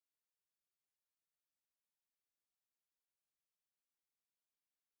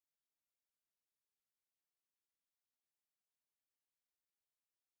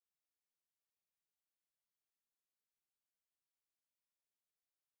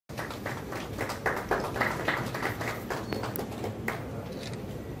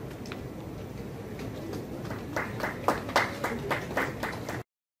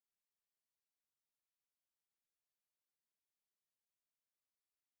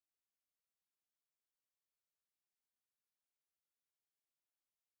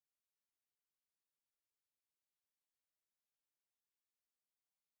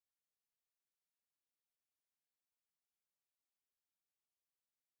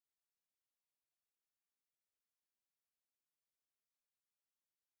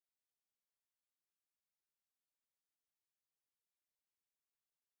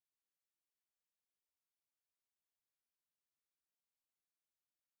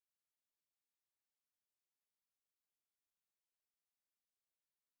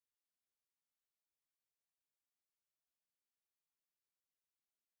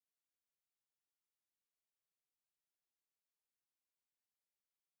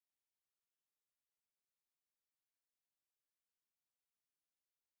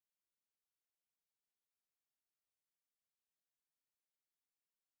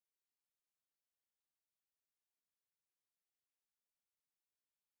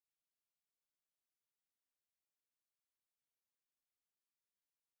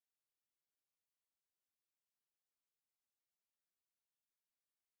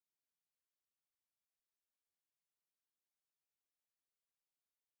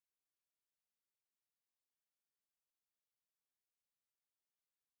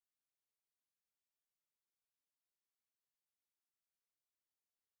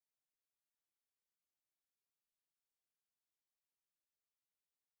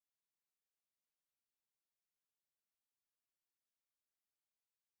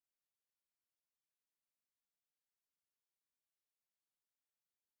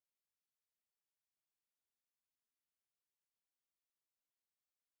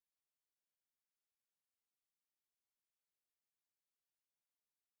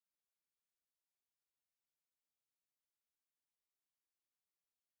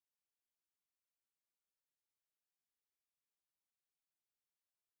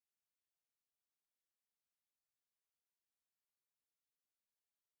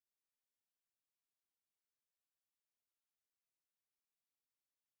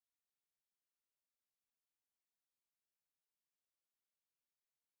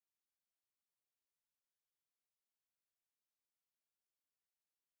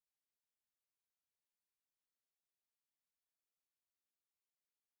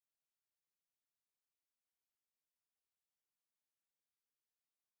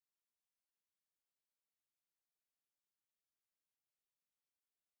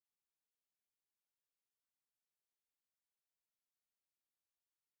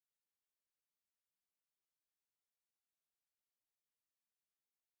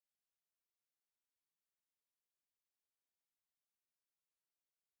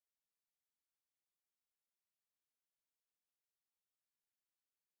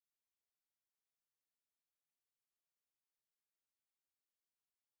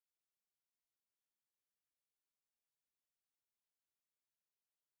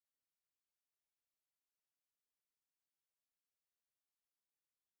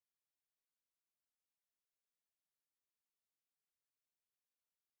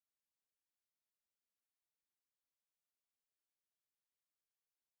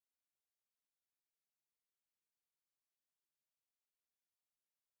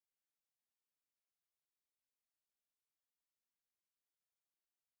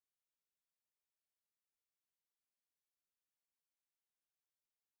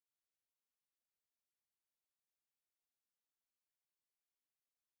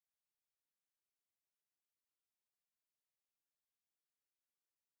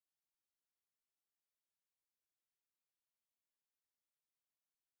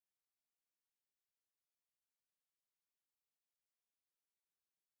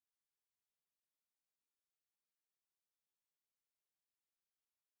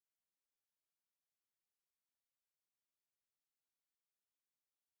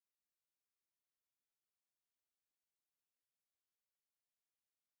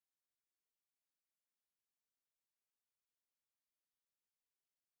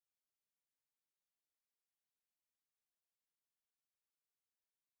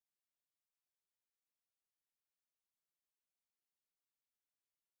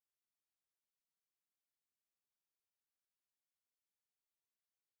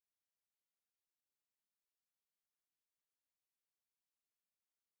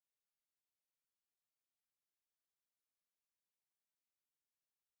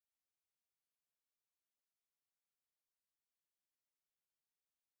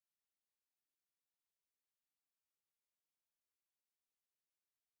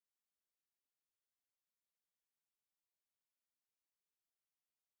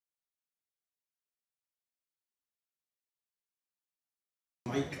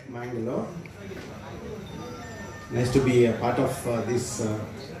Mangalore. Nice to be a part of this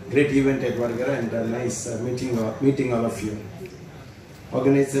great event at Vadakara, and nice meeting all of you.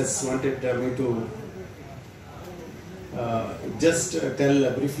 Organizers wanted me to just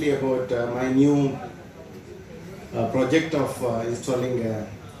tell briefly about my new project of installing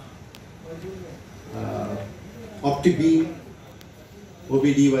OptiBeam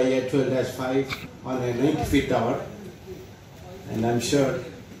OBDY 12-5 on a 90 feet tower, and I'm sure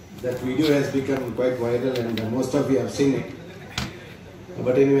that video has become quite viral and most of you have seen it.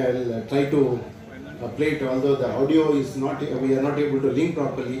 But anyway, I'll try to play it, although the audio is not, we are not able to link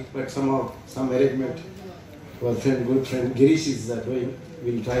properly, but somehow some arrangement our good friend Girish is doing.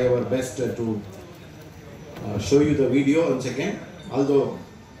 We'll try our best to show you the video once again, although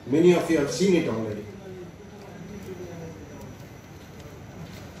many of you have seen it already.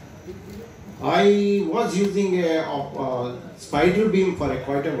 I was using a spider beam for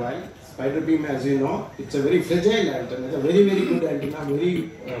quite a while. Spider beam, as you know, it's a very fragile antenna. It's a very good antenna,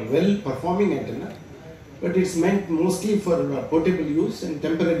 very well performing antenna, but it's meant mostly for portable use and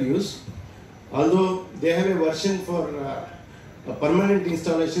temporary use. Although they have a version for a permanent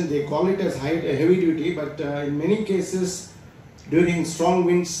installation, they call it as heavy duty, but in many cases during strong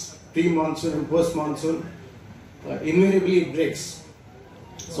winds, pre-monsoon and post-monsoon, invariably it breaks.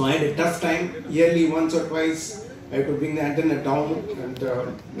 So I had a tough time. Yearly, once or twice, I had to bring the antenna down and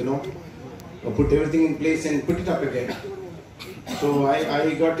put everything in place and put it up again. So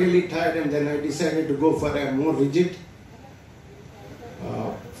I got really tired, and then I decided to go for a more rigid,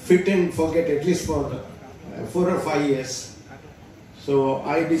 fit and forget, at least for 4 or 5 years. So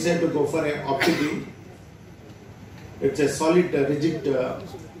I decided to go for an OptiBeam. It's a solid, rigid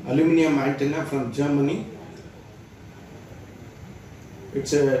aluminum antenna from Germany.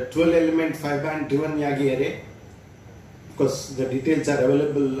 It's a 12-element 5-band driven Yagi array. Of course, the details are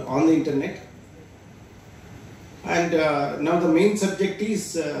available on the internet. And now the main subject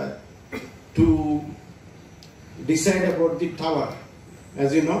is to decide about the tower.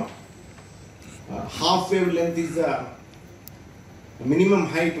 As you know, half wavelength is the minimum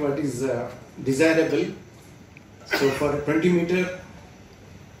height what is desirable. So for 20 meter,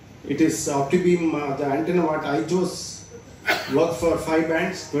 it is OptiBeam, the antenna what I chose works for 5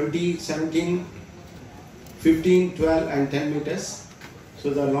 bands, 20, 17, 15, 12 and 10 meters.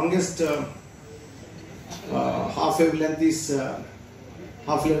 So the longest half wavelength is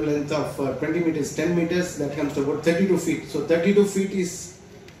half wavelength of 20 meters, 10 meters, that comes to about 32 feet. So 32 feet is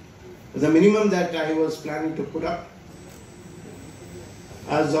the minimum that I was planning to put up.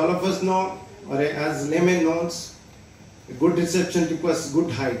 As all of us know, or as layman knows, a good reception requires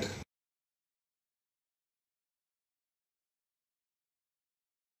good height.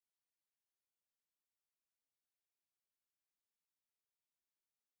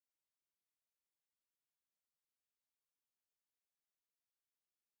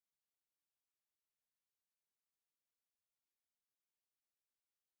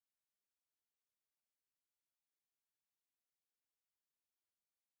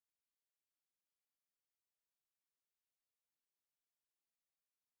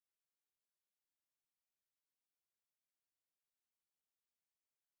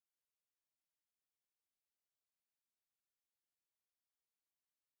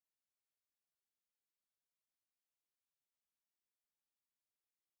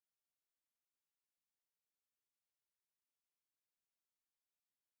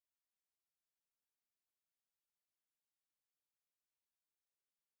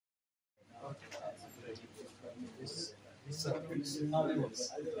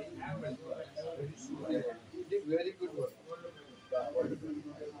 Very good work.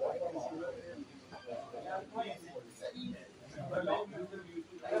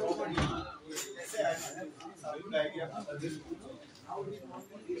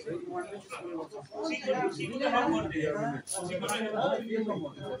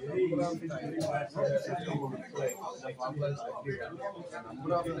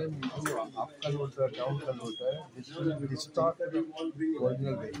 Number of them into up converter, down converter, this will be distorted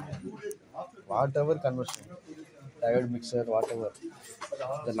original way. Whatever conversion, diode mixer, whatever.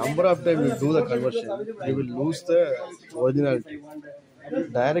 The number of time you do the conversion, you will lose the originality.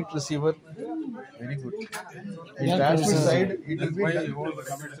 Direct receiver, very good. In transmit side, it will be done. All the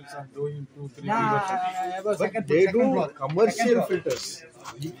commercials are doing 2, 3 gigahertz. But they do commercial filters.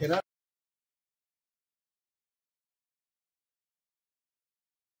 You cannot.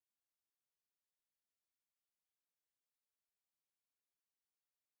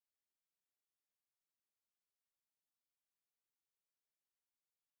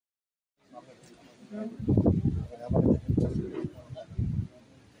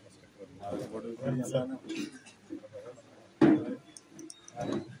 Yes, sir.